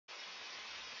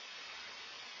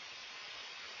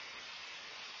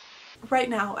Right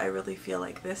now I really feel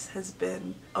like this has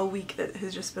been a week that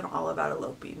has just been all about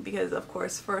eloping, because of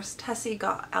course first Tessie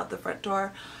got out the front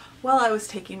door while I was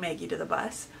taking Maggie to the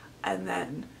bus, and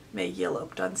then Maggie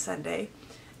eloped on Sunday,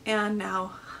 and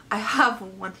now I have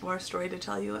one more story to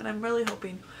tell you, and I'm really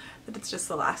hoping that it's just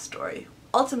the last story.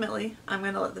 Ultimately, I'm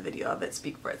going to let the video of it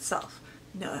speak for itself.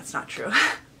 No, that's not true.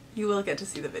 You will get to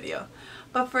see the video.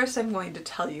 But first I'm going to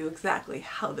tell you exactly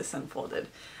how this unfolded.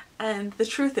 And the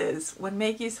truth is, when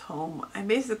Maggie's home, I'm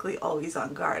basically always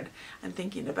on guard. I'm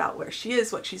thinking about where she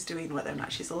is, what she's doing, whether or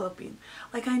not she's eloping.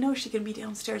 Like, I know she can be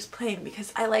downstairs playing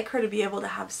because I like her to be able to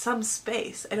have some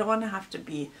space. I don't want to have to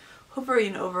be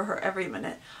hovering over her every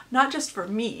minute. Not just for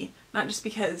me, not just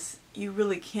because you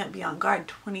really can't be on guard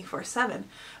 24/7,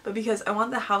 but because I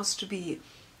want the house to be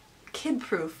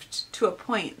kid-proofed to a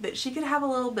point that she could have a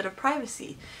little bit of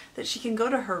privacy, that she can go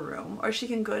to her room or she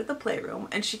can go to the playroom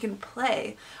and she can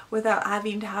play without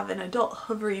having to have an adult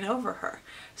hovering over her.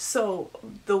 So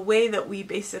the way that we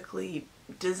basically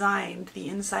designed the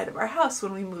inside of our house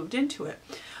when we moved into it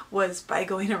was by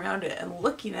going around it and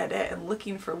looking at it and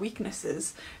looking for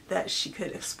weaknesses that she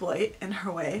could exploit in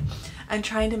her way and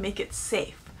trying to make it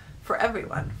safe for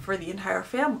everyone, for the entire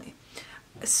family.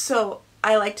 So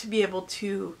I like to be able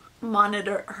to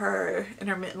monitor her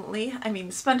intermittently. I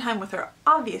mean, spend time with her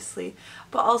obviously,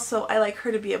 but also I like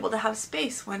her to be able to have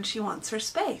space when she wants her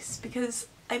space, because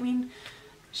I mean,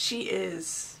 she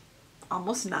is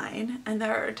almost 9 and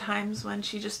there are times when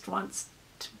she just wants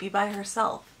to be by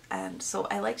herself, and so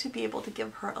I like to be able to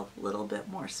give her a little bit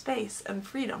more space and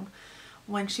freedom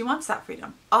when she wants that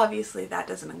freedom. Obviously that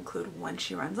doesn't include when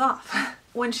she runs off.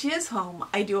 When she is home,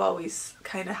 I do always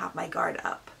kind of have my guard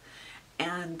up,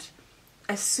 and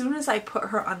as soon as I put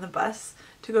her on the bus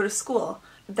to go to school,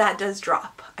 that does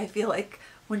drop. I feel like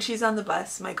when she's on the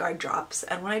bus, my guard drops,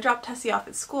 and when I drop Tessie off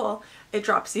at school, it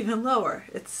drops even lower.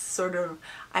 It's sort of,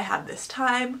 I have this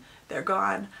time, they're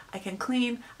gone, I can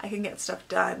clean, I can get stuff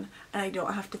done, and I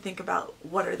don't have to think about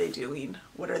what are they doing,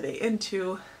 what are they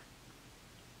into.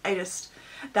 I just,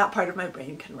 that part of my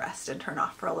brain can rest and turn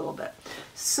off for a little bit.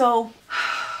 So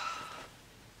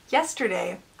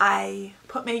yesterday I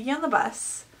put Maggie on the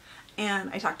bus and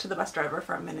I talked to the bus driver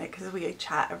for a minute because we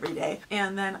chat every day,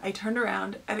 and then I turned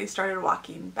around and I started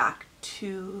walking back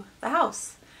to the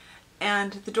house,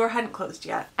 and the door hadn't closed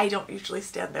yet. I don't usually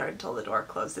stand there until the door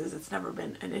closes. It's never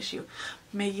been an issue.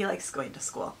 Maggie likes going to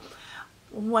school.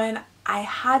 When I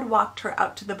had walked her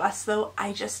out to the bus though,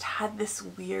 I just had this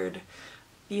weird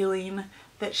feeling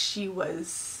that she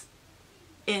was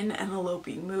in an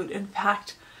eloping mood. In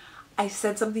fact, I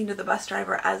said something to the bus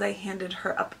driver as I handed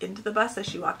her up into the bus, as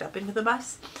she walked up into the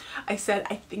bus. I said,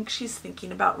 I think she's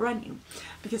thinking about running,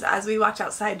 because as we walked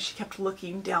outside, she kept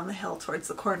looking down the hill towards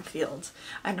the cornfield,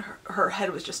 and her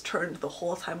head was just turned the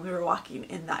whole time we were walking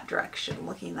in that direction,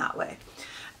 looking that way.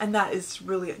 And that is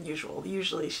really unusual.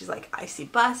 Usually she's like, I see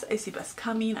bus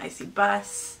coming, I see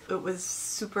bus. It was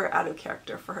super out of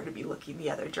character for her to be looking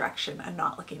the other direction and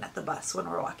not looking at the bus when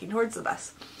we're walking towards the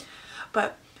bus.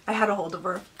 But I had a hold of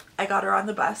her, I got her on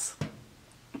the bus,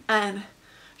 and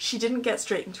she didn't get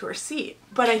straight into her seat,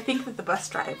 but I think that the bus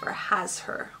driver has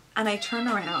her. And I turn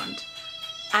around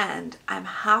and I'm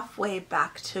halfway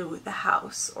back to the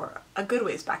house, or a good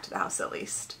ways back to the house at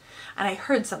least, and I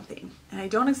heard something, and I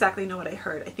don't exactly know what I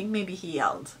heard. I think maybe he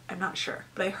yelled, I'm not sure,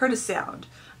 but I heard a sound,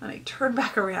 and I turn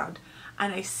back around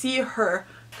and I see her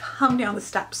come down the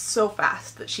steps so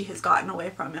fast that she has gotten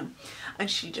away from him, and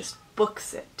she just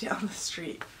books it down the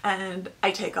street, and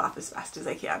I take off as fast as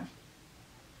I can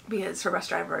because her bus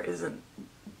driver isn't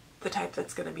the type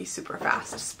that's going to be super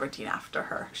fast sprinting after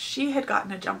her. She had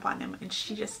gotten a jump on him and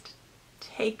she just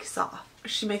takes off.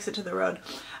 She makes it to the road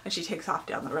and she takes off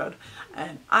down the road,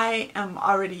 and I am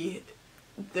already,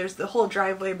 there's the whole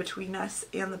driveway between us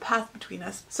and the path between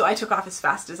us, so I took off as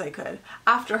fast as I could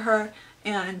after her.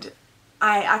 And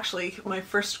I actually, my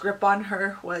first grip on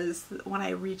her was when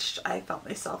I reached, I felt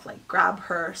myself like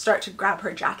start to grab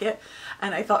her jacket,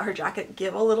 and I felt her jacket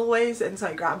give a little ways, and so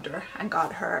I grabbed her and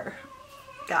got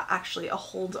actually a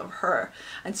hold of her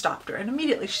and stopped her, and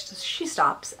immediately she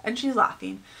stops and she's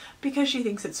laughing because she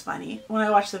thinks it's funny. When I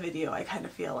watch the video, I kind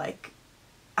of feel like,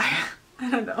 I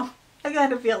don't know, I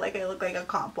kind of feel like I look like a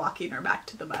cop walking her back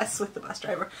to the bus with the bus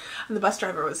driver, and the bus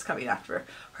driver was coming after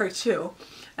her too,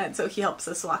 and so he helps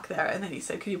us walk there, and then he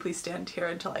said, could you please stand here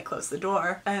until I close the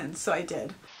door? And so I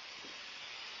did.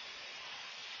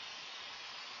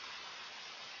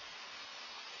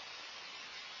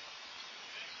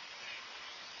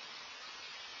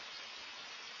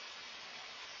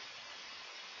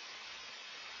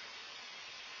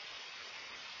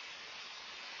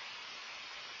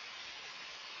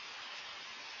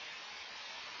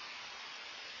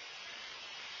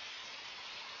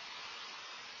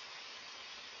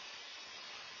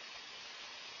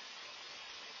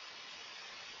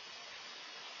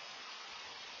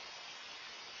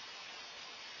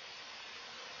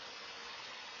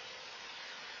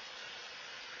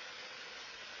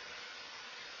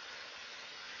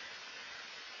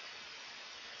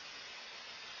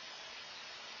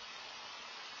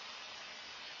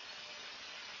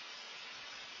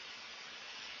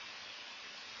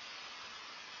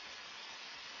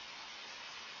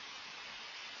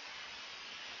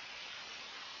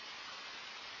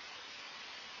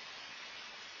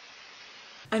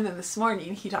 And then this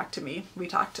morning he talked to me. We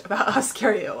talked about how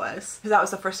scary it was, because that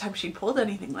was the first time she pulled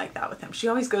anything like that with him. She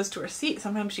always goes to her seat.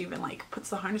 Sometimes she even like puts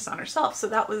the harness on herself. So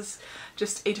that was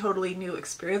just a totally new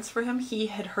experience for him. He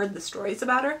had heard the stories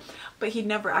about her, but he'd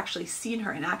never actually seen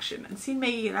her in action. And seeing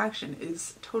Maggie in action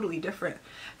is totally different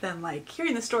than like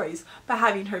hearing the stories, but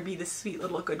having her be this sweet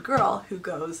little good girl who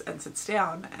goes and sits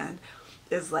down and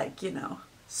is like, you know,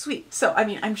 sweet. So, I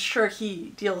mean, I'm sure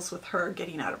he deals with her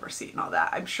getting out of her seat and all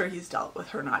that. I'm sure he's dealt with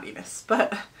her naughtiness,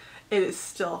 but it is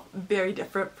still very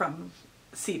different from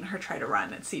seeing her try to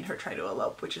run and seeing her try to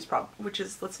elope, which is,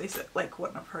 let's face it, like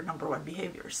one of her #1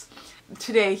 behaviors.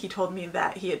 Today he told me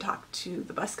that he had talked to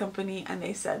the bus company and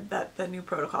they said that the new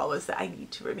protocol was that I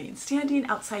need to remain standing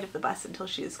outside of the bus until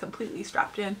she is completely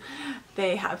strapped in.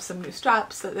 They have some new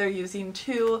straps that they're using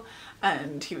too,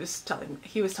 and he was telling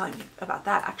me about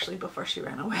that actually before she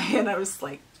ran away, and I was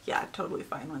like, yeah, totally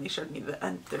fine when he showed me that.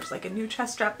 And there's like a new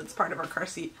chest strap that's part of her car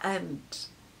seat, and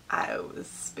I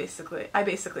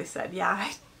basically said, yeah,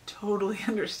 I totally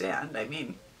understand. I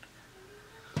mean,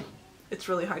 it's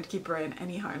really hard to keep her in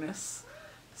any harness,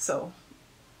 so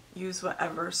use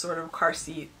whatever sort of car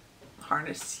seat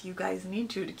harness you guys need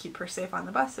to keep her safe on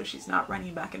the bus so she's not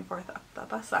running back and forth up the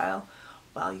bus aisle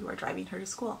while you are driving her to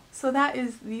school. So that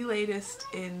is the latest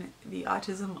in the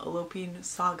Autism Eloping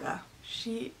saga.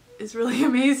 She is really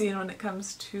amazing when it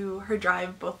comes to her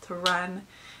drive both to run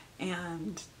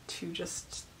and to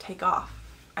just take off.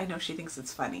 I know she thinks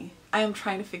it's funny. I am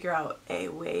trying to figure out a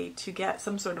way to get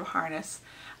some sort of harness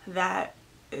that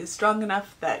is strong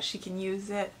enough that she can use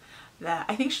it, that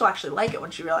I think she'll actually like it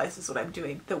when she realizes what I'm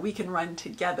doing, that we can run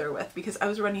together with, because I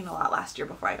was running a lot last year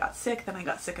before I got sick, then I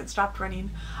got sick and stopped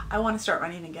running. I want to start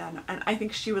running again, and I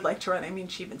think she would like to run. I mean,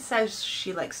 she even says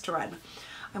she likes to run.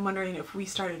 I'm wondering if we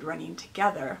started running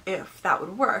together, if that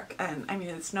would work. And I mean,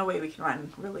 there's no way we can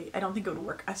run, really. I don't think it would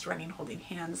work us running holding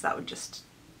hands. That would just,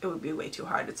 it would be way too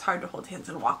hard. It's hard to hold hands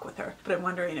and walk with her. But I'm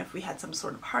wondering if we had some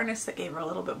sort of harness that gave her a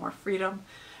little bit more freedom,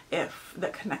 if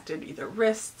that connected either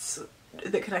wrists,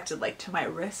 that connected like to my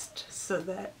wrist so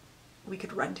that we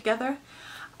could run together.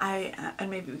 And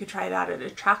maybe we could try it out at a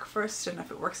track first, and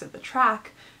if it works at the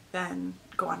track, then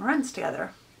go on runs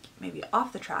together, maybe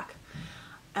off the track.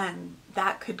 And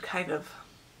that could kind of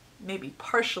maybe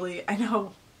partially, I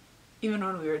know even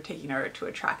when we were taking her to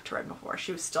a track to run before,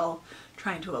 she was still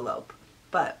trying to elope.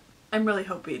 But I'm really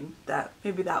hoping that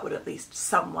maybe that would at least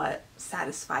somewhat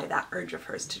satisfy that urge of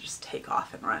hers to just take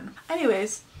off and run.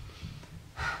 Anyways,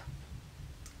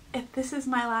 if this is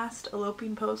my last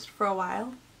eloping post for a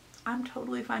while, I'm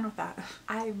totally fine with that.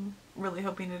 I'm really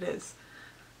hoping it is.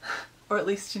 Or at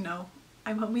least, you know,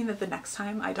 I'm hoping that the next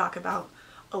time I talk about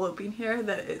eloping here,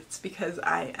 that it's because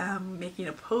I am making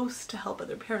a post to help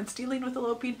other parents dealing with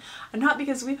eloping, and not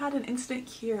because we've had an incident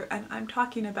here and I'm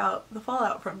talking about the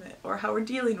fallout from it or how we're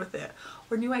dealing with it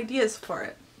or new ideas for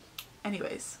it.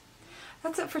 Anyways,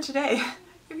 that's it for today.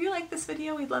 If you like this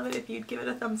video, we'd love it if you'd give it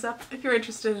a thumbs up. If you're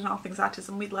interested in all things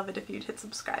autism, we'd love it if you'd hit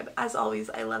subscribe. As always,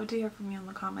 I love to hear from you in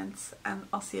the comments, and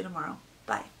I'll see you tomorrow.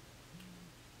 Bye.